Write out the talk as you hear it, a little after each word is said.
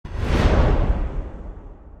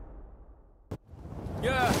い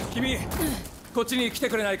やあ、君、こっちに来て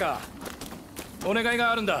くれないか。お願い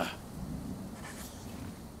があるんだ。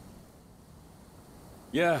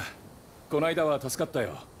いやあ、こないだは助かった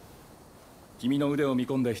よ。君の腕を見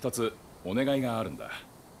込んで一つお願いがあるんだ。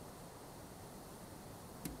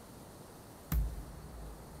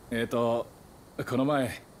この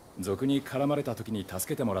前賊に絡まれた時に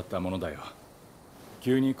助けてもらったものだよ。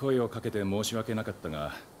急に声をかけて申し訳なかった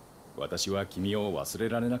が、私は君を忘れ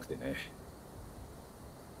られなくてね。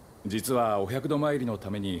実はお百度参りの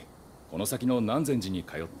ためにこの先の南禅寺に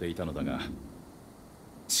通っていたのだが、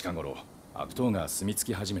近頃悪党が住み着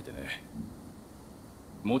き始めてね。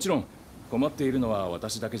もちろん困っているのは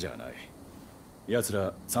私だけじゃない。奴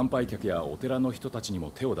ら参拝客やお寺の人たちに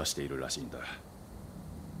も手を出しているらしいんだ。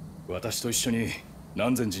私と一緒に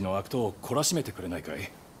南禅寺の悪党を懲らしめてくれないか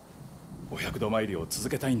い？お百度参りを続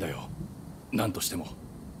けたいんだよ、何としても。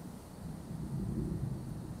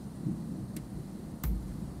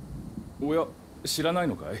おや、知らない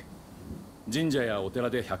のかい？神社やお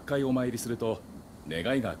寺で100回お参りすると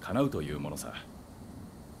願いが叶うというものさ。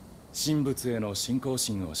神仏への信仰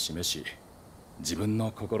心を示し、自分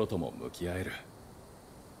の心とも向き合える。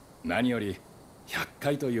何より100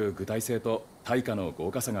回という具体性と対価の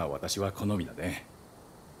豪華さが私は好みだね。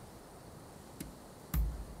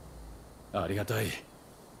ありがたい。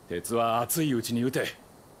鉄は熱いうちに撃て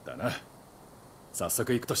だな。早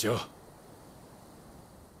速行くとしよう。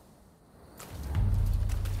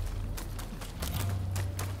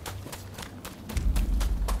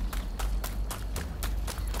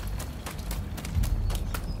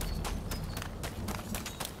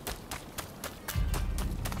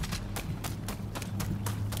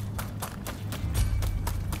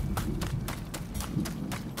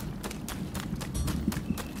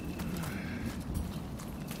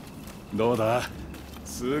どうだ、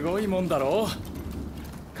すごいもんだろ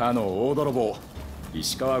う。かの大泥棒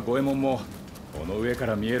石川五右衛門もこの上か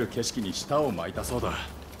ら見える景色に舌を巻いたそうだ。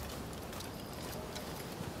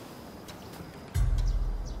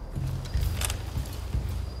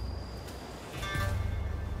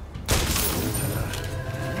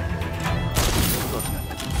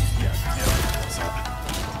さ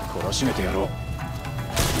あ、懲らしめてやろう。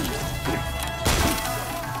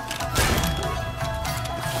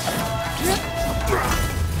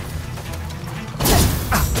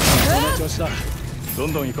調子だ。ど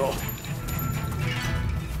んどん行こう。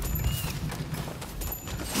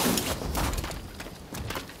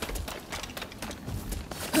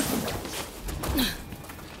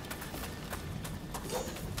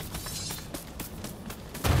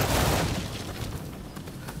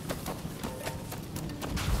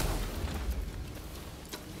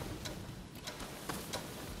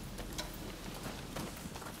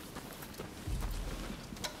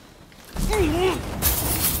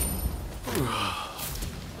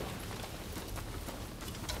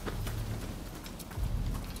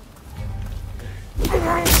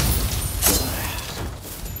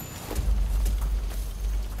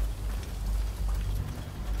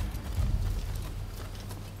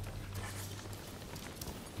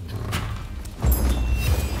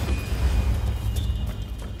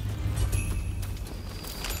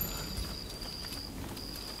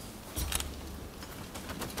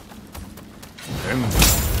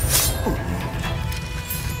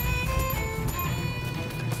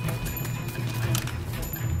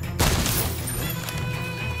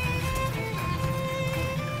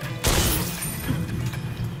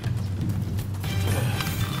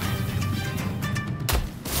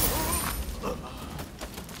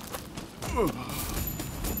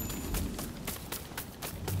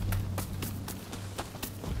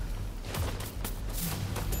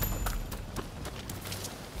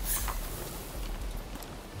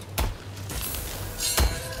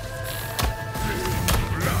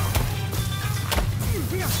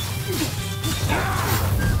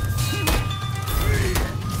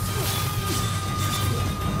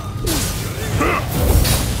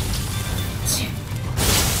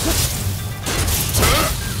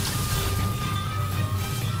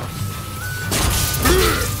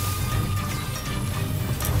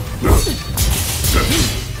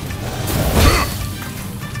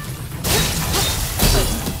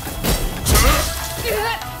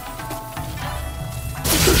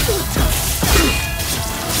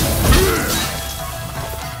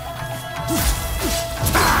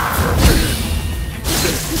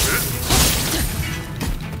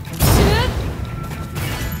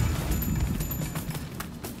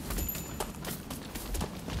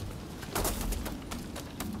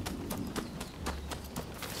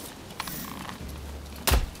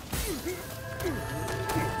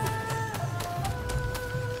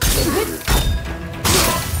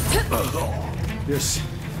よし、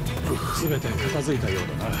全て片付いたよ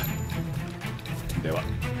うだな。では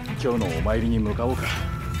今日のお参りに向かおうか。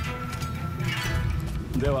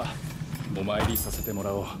ではお参りさせても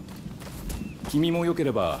らおう。君もよけ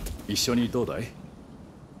れば一緒にどうだい？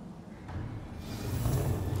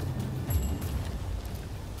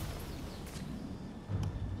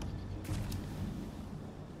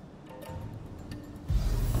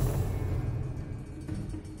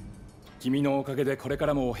君のおかげでこれか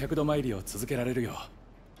らもお百度参りを続けられるよ。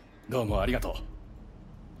どうもありがと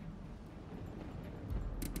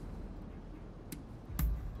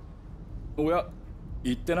う。おや、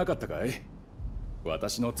言ってなかったかい？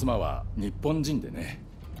私の妻は日本人でね。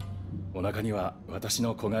お腹には私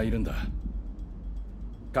の子がいるんだ。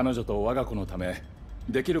彼女と我が子のため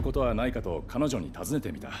できることはないかと彼女に尋ね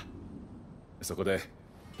てみた。そこで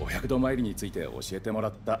お百度参りについて教えてもら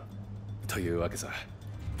ったというわけさ。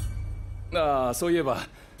ああ、そういえば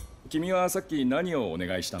君はさっき何をお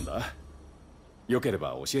願いしたんだ？よけれ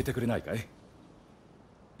ば教えてくれないかい？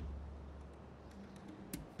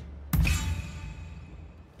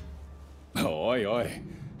おいおい、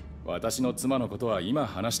私の妻のことは今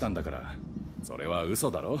話したんだから、それは嘘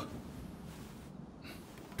だろ？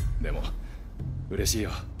でも嬉しい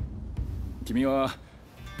よ。君は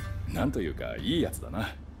なんというかいいやつだ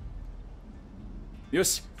な。よ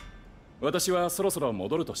し、私はそろそろ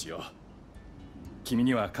戻るとしよう。君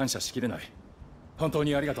には感謝しきれない。本当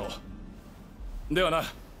にありがとう。ではな。